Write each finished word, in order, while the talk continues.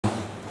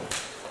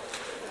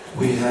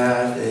We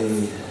had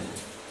a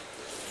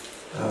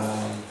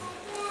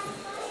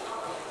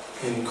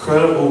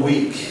incredible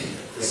week,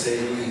 to say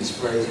the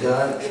least. Praise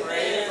God.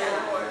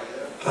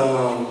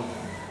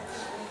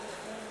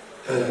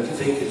 I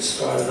think it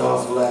started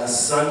off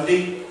last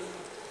Sunday.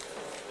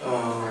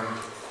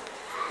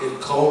 It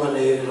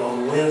culminated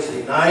on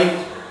Wednesday night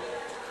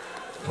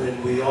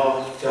when we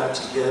all got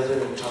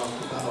together and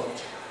talked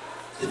about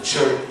the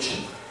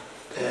church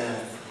and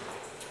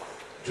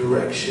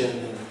direction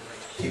and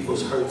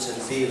people's hurts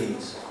and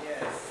feelings.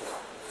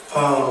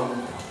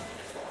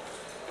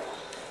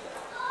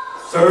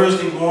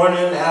 Thursday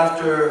morning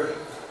after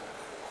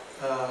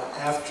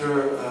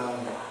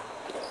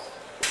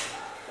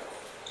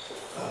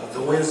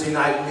the Wednesday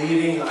night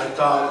meeting, I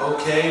thought,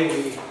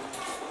 okay,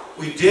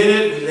 we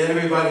did it. We let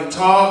everybody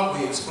talk.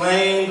 We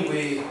explained.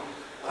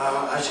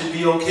 I should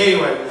be okay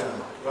right now,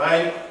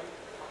 right?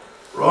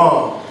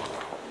 Wrong.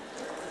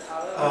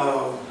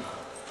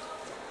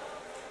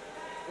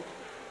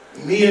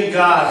 Me and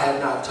God had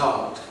not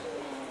talked,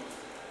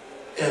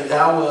 and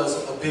that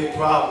was a big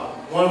problem.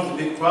 One of the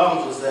big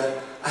problems was that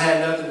I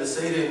had nothing to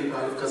say to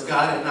anybody because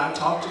God had not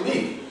talked to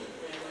me.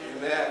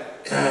 Amen.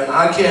 And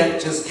I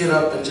can't just get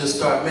up and just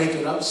start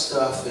making up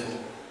stuff and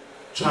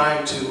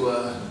trying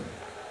to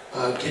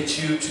get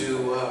you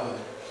to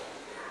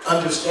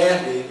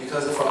understand me,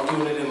 because if I'm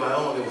doing it in my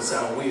own, it would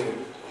sound weird.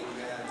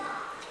 Amen.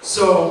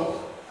 So,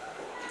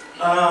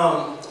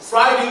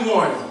 Friday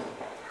morning,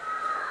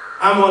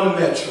 I'm on the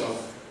metro,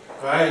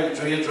 right?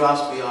 Drea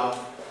drops me off,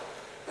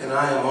 and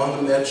I am on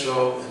the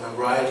metro, and I'm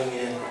riding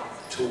in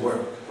to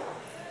work.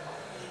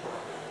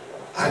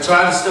 I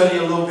tried to study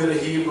a little bit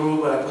of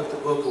Hebrew, but I put the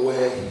book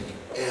away,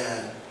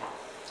 and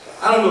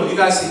I don't know, you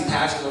guys see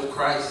Passion of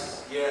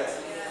Christ?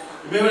 Yes.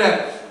 Remember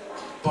that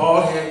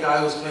bald-headed guy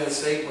who was playing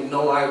Satan with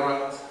no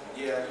eyebrows?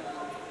 Yeah.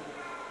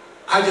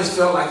 I just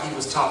felt like he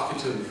was talking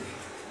to me.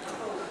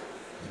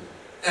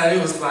 And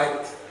he was like,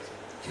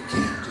 you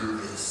can't do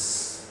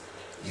this.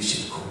 You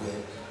should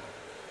quit.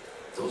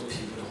 Those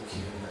people don't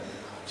care nothing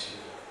about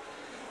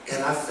you.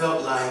 And I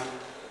felt like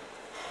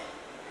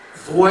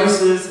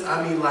voices,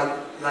 I mean, like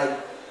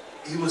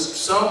he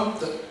was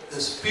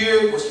the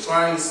Spirit was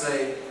trying to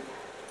say,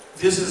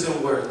 this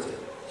isn't worth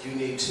it. You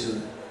need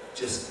to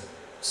just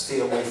stay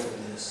away from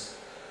this.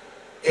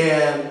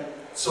 And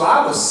so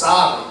I was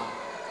sobbing.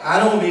 I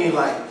don't mean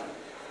like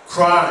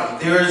crying.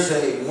 There is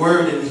a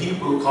word in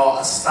Hebrew called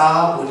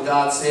astab, when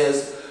God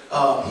says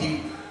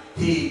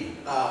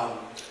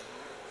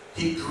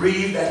he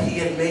grieved that he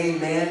had made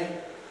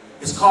man.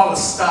 It's called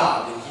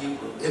astab in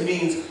Hebrew. It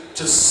means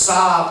to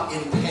sob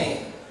in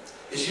pain.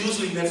 It's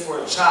usually meant for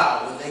a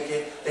child when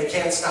they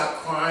can't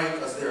stop crying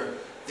because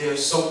they're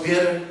so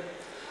bitter.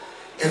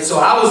 And so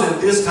I was in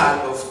this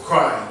type of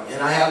crying,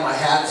 and I had my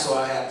hat, so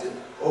I had to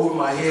over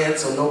my head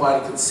so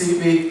nobody could see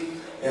me.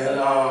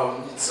 And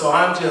so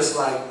I'm just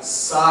like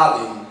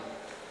sobbing,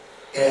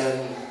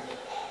 and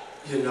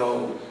you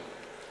know,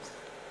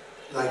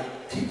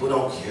 like, people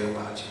don't care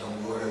about you,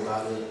 don't worry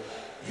about it.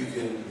 You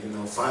can, you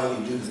know,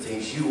 finally do the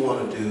things you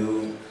want to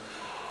do.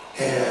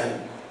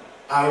 And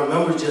I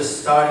remember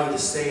just starting to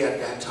say at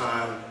that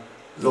time,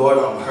 Lord,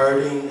 I'm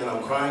hurting, and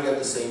I'm crying at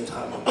the same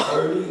time. I'm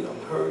hurting,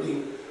 I'm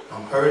hurting,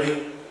 I'm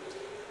hurting.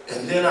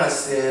 And then I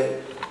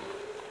said,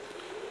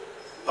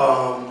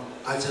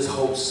 I just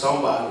hope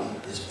somebody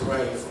is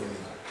praying for me.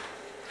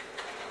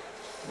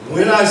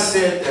 When I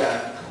said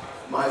that,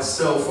 my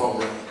cell phone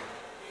rang.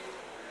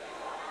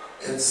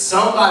 And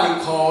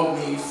somebody called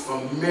me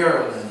from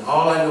Maryland.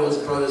 All I know his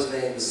brother's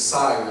name is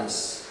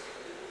Cyrus.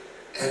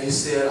 And he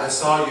said, I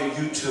saw your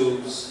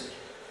YouTubes,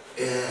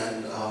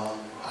 and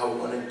I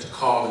wanted to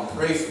call and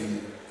pray for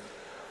you.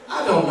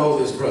 I don't know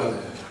this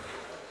brother.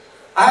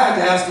 I had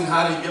to ask him,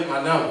 how did he get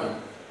my number?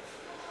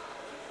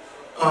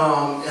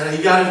 And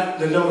he got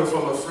the number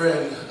from a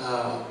friend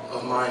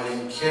of mine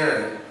named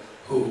Karen,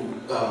 who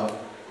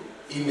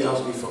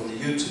emails me from the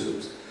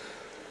YouTubes.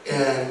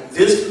 And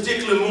this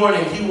particular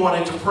morning, he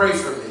wanted to pray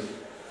for me.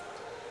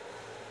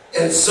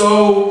 And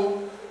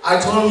so I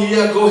told him,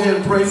 yeah, go ahead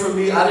and pray for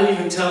me. I didn't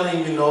even tell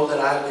him, you know, that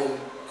I've been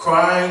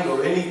crying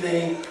or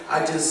anything.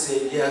 I just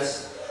said,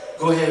 yes,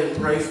 go ahead and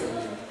pray for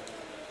me.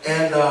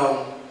 And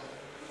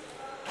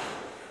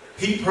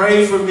he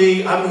prayed for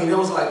me. I mean, it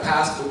was like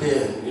Pastor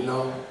Ben, you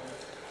know.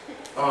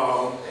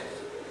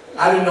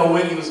 I didn't know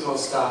when he was going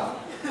to stop.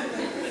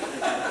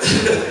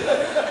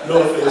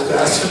 No offense,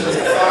 Pastor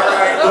Ben.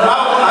 But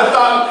I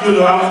thought, you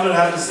know, I was going to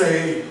have to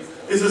say,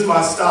 this is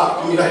my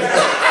stop. You know?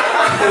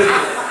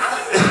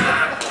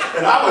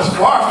 And I was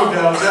far from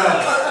downtown.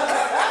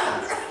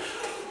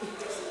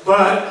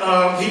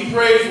 But he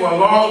prayed for a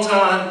long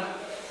time,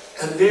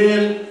 and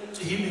then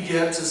he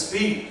began to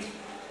speak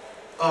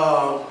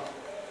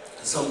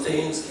some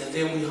things, and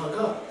then we hung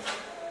up.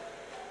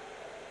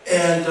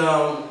 And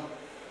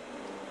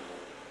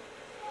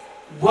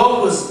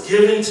what was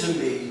given to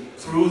me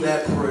through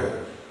that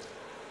prayer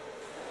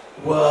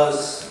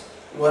was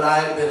what I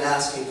had been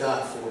asking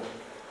God for.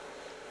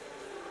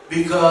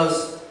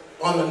 Because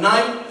on the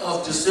night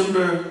of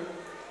December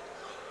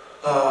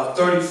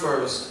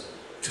 31st,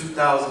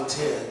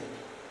 2010.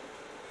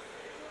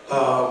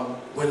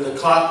 When the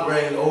clock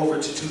rang over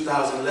to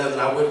 2011,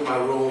 I went in my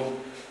room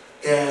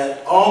and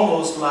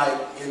almost like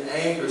in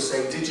anger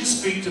say, did you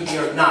speak to me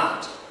or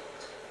not?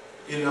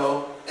 You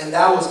know, and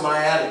that was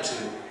my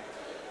attitude.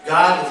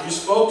 God, if you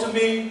spoke to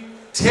me,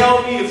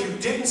 tell me. If you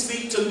didn't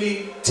speak to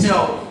me,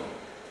 tell me.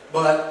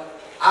 But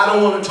I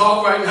don't want to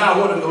talk right now. I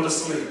want to go to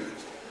sleep.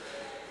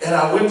 And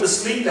I went to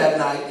sleep that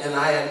night, and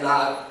I had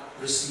not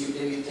received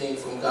anything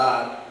from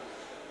God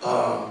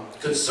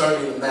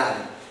concerning the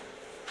matter.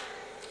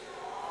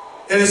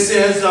 And it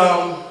says,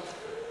 I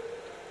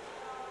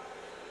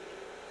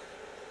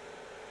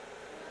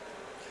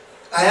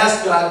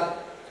asked God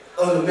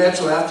on the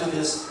metro after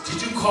this,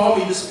 did you call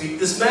me to speak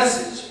this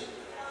message?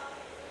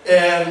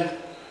 And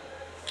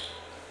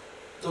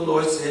the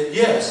Lord said,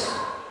 yes.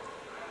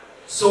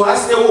 So I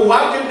said, well,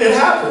 why didn't it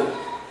happen?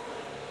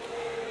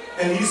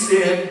 And he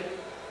said,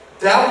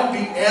 that will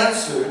be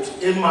answered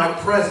in my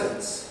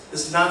presence.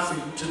 It's not for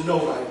you to know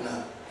right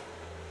now.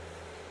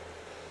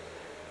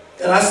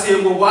 And I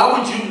said, well, why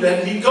would you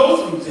let me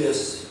go through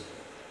this?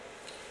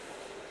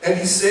 And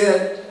he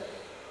said,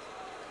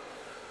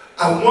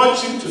 I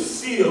want you to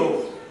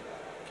feel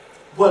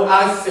what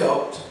I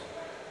felt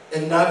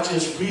and not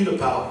just read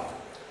about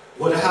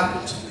what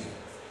happened to me.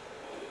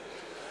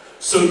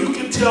 So you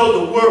can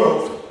tell the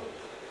world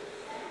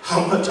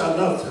how much I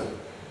love them.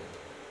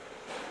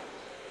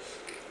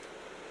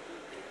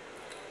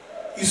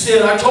 He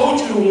said, I told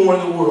you to warn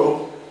the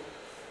world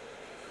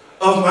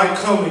of my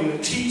coming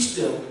and teach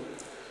them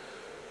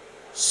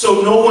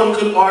so no one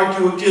could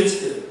argue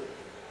against it.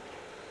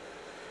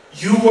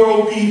 You were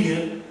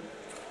obedient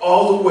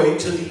all the way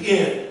to the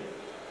end.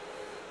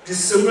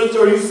 December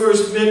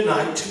 31st,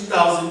 midnight,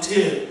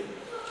 2010,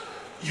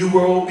 you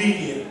were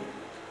obedient.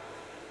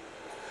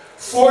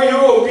 For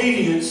your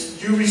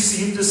obedience, you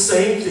received the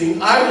same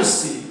thing I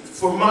received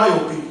for my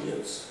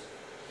obedience.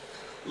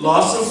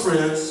 Loss of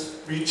friends,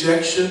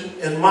 rejection,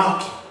 and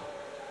mocking.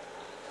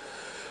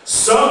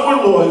 Some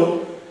were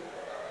loyal,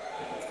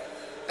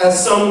 and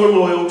some were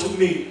loyal to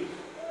me.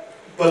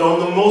 But on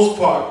the most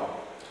part,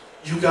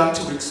 you got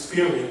to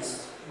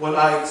experience what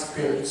I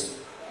experienced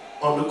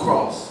on the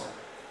cross.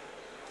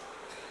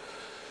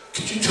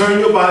 Could you turn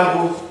your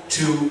Bible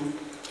to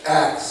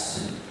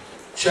Acts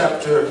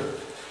chapter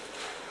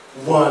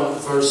 1,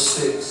 verse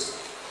 6.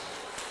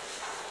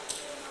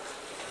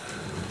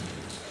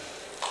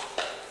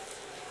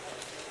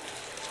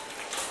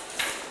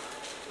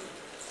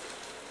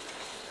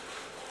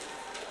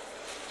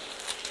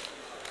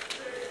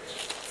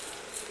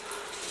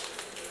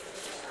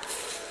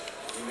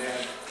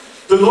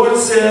 The Lord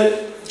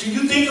said, do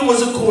you think it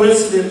was a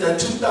coincidence that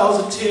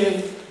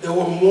 2010 there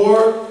were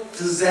more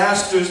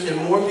disasters and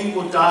more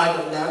people died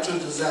of natural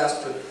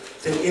disaster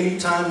than any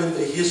time in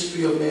the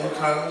history of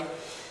mankind?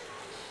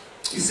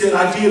 He said,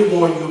 I did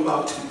warn you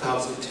about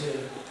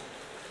 2010.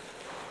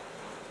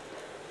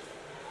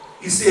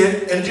 He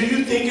said, and do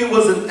you think it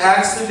was an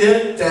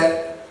accident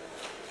that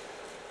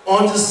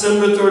on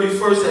December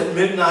 31st at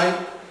midnight,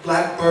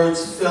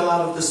 blackbirds fell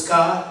out of the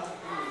sky?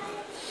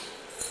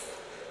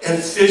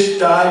 And fish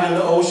died in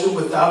the ocean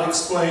without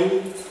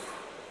explaining?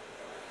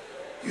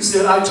 He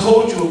said, I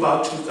told you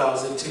about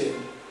 2010.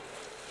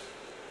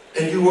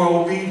 And you were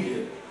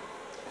obedient.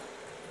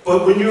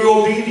 But when you're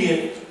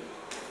obedient,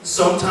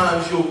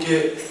 sometimes you'll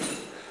get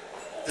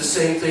the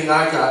same thing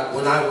I got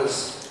when I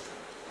was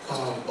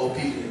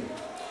obedient.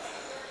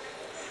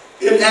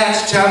 In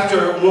Acts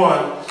chapter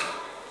 1,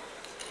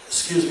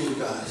 excuse me, you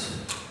guys,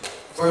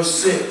 verse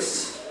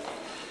 6,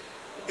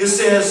 it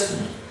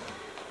says,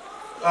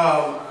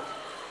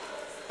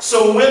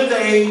 so when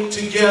they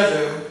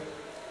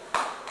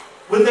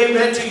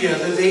met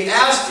together, they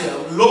asked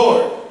him,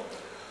 Lord,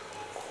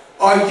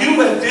 are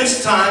you at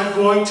this time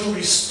going to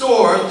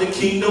restore the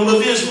kingdom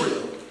of Israel?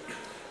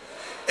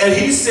 And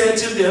he said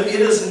to them, it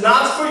is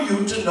not for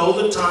you to know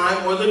the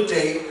time or the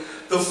date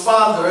the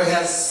Father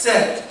has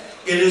set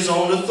in his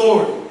own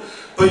authority,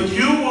 but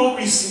you will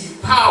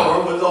receive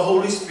power when the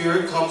Holy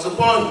Spirit comes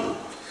upon you.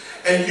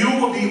 And you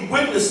will be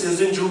witnesses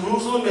in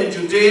Jerusalem and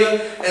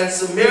Judea and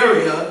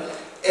Samaria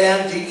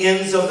and the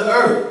ends of the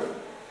earth.